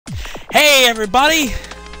Hey everybody!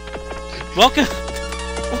 Welcome.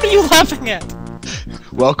 What are you laughing at?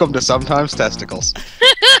 Welcome to Sometimes Testicles.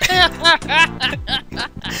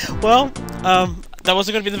 Well, that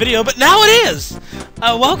wasn't going to be the video, but now it is.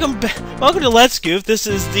 Welcome to Let's Goof. This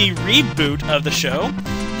is the reboot of the show,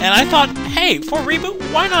 and I thought, hey, for a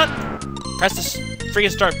reboot, why not press this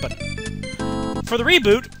freaking start button? For the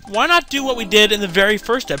reboot, why not do what we did in the very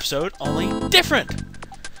first episode, only different?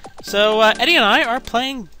 So Eddie and I are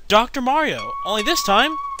playing Dr. Mario, only this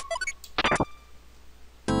time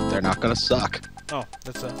They're not gonna suck. Oh,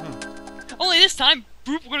 that's Only this time,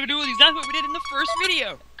 we're gonna do exactly what we did in the first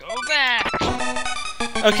video. Go back.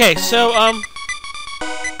 Okay, so Where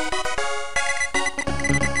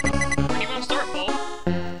do you want to start, Bulb?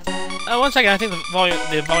 1 second. I think the volume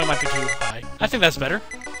might be too high. I think that's better.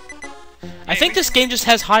 I think this game just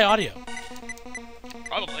has high audio.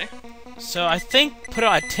 Probably. So I think put it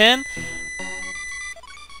at 10.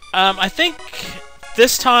 I think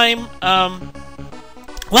this time,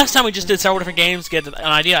 last time we just did several different games to get an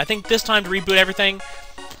idea. I think this time to reboot everything,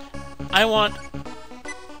 I want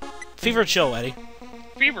Fever or Chill, Eddie?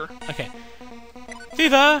 Fever. Okay.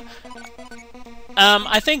 Fever!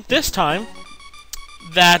 I think this time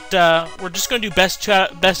that we're just going to do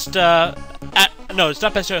no, it's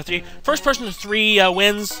not best 2 out of 3. First person to 3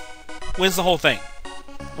 wins the whole thing.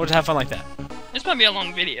 We'll just have fun like that. This might be a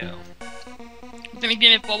long video. Then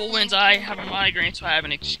again, if Bubble wins, I have a migraine, so I have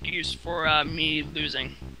an excuse for me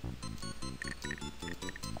losing.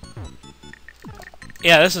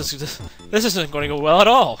 Yeah, this isn't going to go well at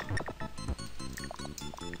all.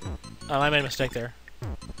 I made a mistake there.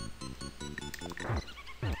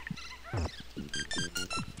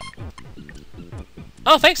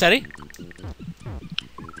 Oh, thanks, Eddie.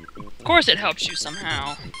 Of course, it helps you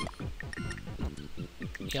somehow.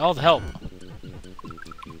 Yeah, all the help.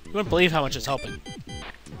 You wouldn't believe how much it's helping.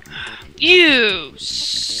 You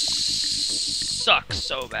suck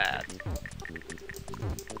so bad.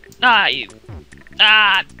 You.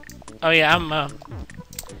 Oh yeah,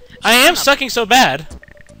 I am sucking so bad.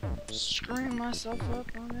 Screwing myself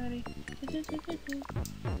up already.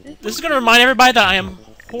 This is gonna remind everybody that I am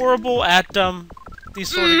horrible at these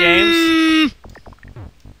sort of games.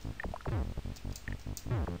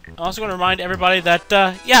 I'm also gonna remind everybody that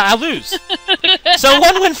yeah, I lose. So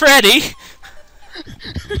 1 win for Eddie.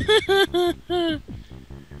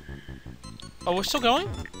 Oh, we're still going?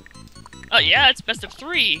 Oh yeah, it's best of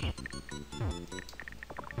 3.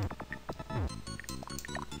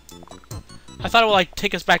 I thought it would like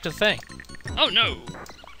take us back to the thing. Oh no.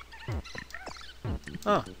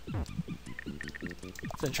 Huh.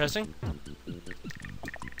 That's interesting.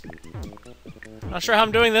 Not sure how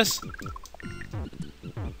I'm doing this.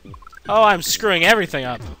 Oh, I'm screwing everything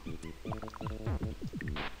up.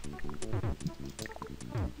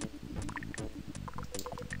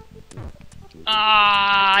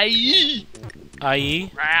 I.e.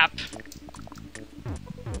 Crap.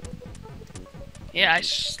 Yeah,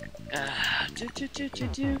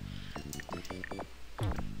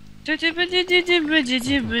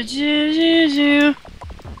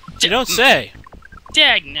 You don't say.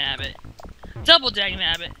 Dagnabbit. Double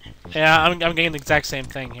dagnabbit. Yeah, I'm getting the exact same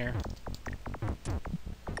thing here.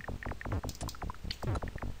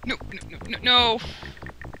 No.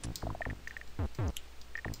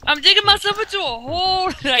 I'm digging myself into a hole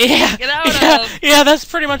that I Yeah, can't get out of. Yeah, that's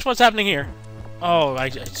pretty much what's happening here. Oh, I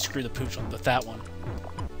screwed the pooch with that one.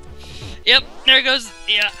 Yep, there it goes.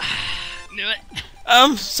 Yeah, knew it.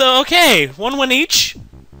 So okay, 1 win each.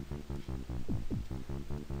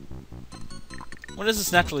 When does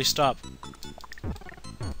this naturally stop?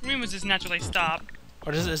 When was this naturally stop?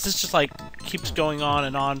 Or is this just like keeps going on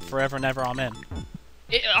and on forever and ever? Amen.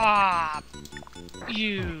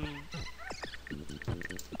 You.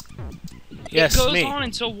 Yes, it goes me. on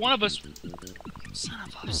until one of us.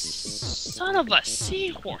 Son of a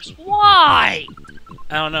seahorse! Why?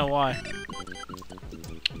 I don't know why.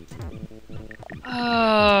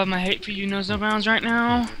 My hate for you knows no bounds right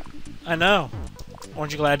now. I know.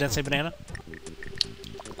 Aren't you glad I didn't say banana?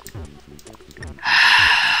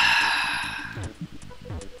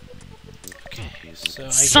 Okay, so I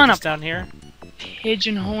Son get of this down here.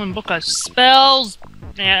 Pigeonhole and book of spells.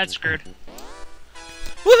 Yeah, that's screwed.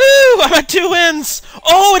 Woohoo! I'm at 2 wins!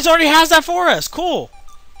 Oh, it already has that for us! Cool!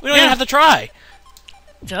 We don't even have to try!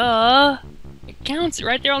 Duh! It counts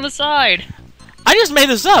right there on the side. I just made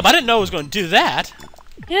this up! I didn't know it was going to do that!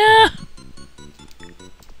 Yeah!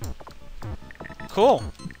 Cool.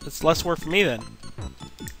 It's less work for me then.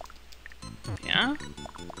 Yeah?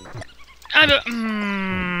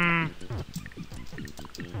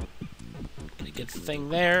 Get the thing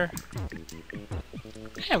there.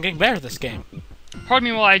 Hey, I'm getting better at this game. Pardon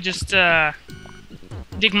me while I just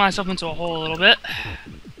dig myself into a hole a little bit.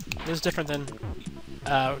 This is different than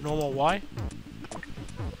normal Y.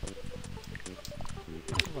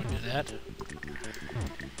 I'm going to do that.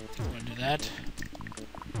 I'm going to do that.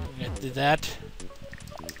 I'm going to do that.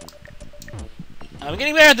 I'm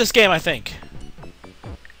getting better at this game, I think.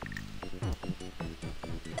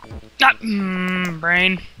 Ah,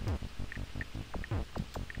 brain.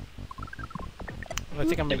 I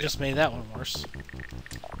think I just made that one worse.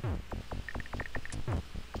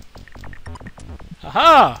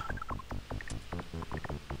 Aha!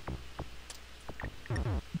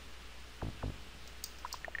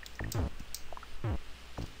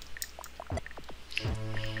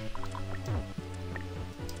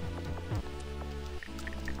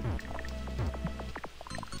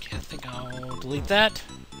 Okay, I think I'll delete that.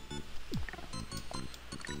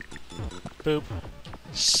 Boop.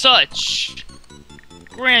 Such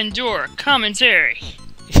grandeur commentary.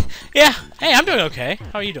 Yeah, hey, I'm doing okay.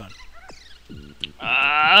 How are you doing?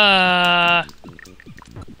 That.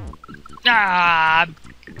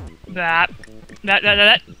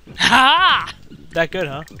 Ha! That good,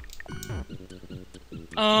 huh?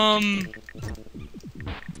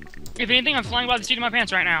 If anything, I'm flying by the seat of my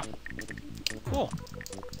pants right now. Cool.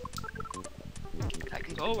 That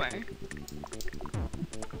can go away.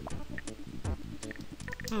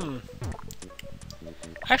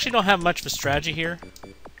 I actually don't have much of a strategy here.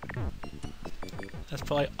 That's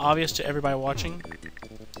probably obvious to everybody watching.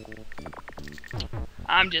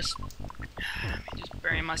 I'm just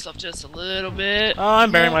burying myself just a little bit. Oh,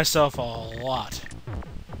 I'm burying myself a lot.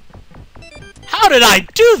 How did I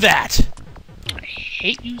do that? I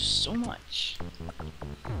hate you so much.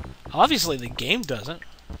 Obviously, the game doesn't.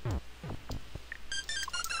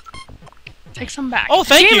 Take some back. Oh,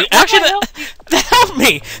 thank Damn you. it, why Actually, did I help you? that helped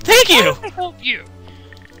me. Thank Why you. did I help you?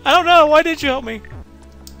 I don't know. Why did you help me?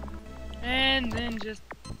 And then just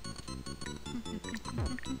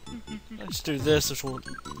Let's do this, which will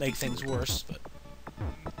make things worse. But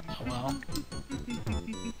oh well.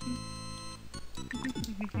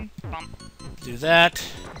 bump. Do that.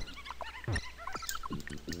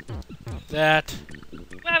 Do that.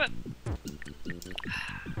 Grab it.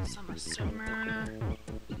 Submariner.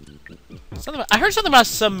 I heard something about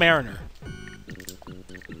Submariner.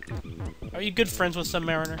 Are you good friends with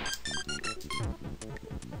Submariner?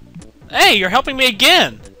 Hey, you're helping me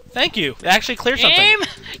again! Thank you. It actually cleared something. Game?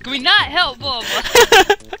 Can we not help Bulba?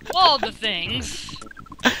 All the things.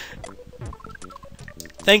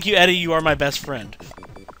 Thank you, Eddie. You are my best friend.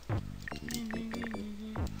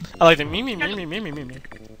 I like the me. I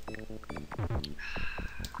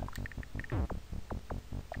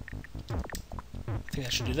think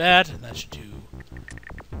that should do that, and that should do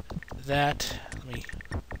that. Let me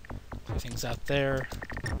clear things out there.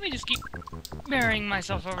 Let me just keep burying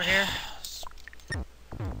myself over here.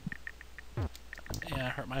 Yeah, I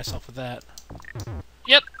hurt myself with that.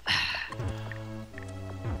 Yep.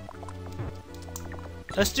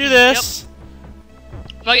 Let's do this!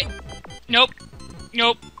 Fuck it. Nope.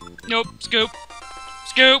 Nope. Nope. Scoop.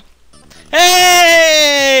 Scoop.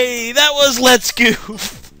 Hey! That was Let's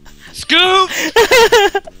Goof! Scoop!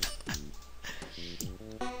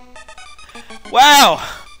 Wow!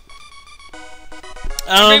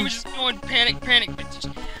 Maybe we're just going panic. But just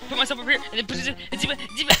put myself over here and then put it in.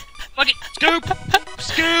 Fuck it. Scoop.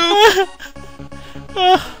 Scoop.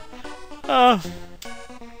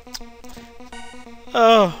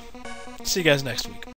 Oh. See you guys next week.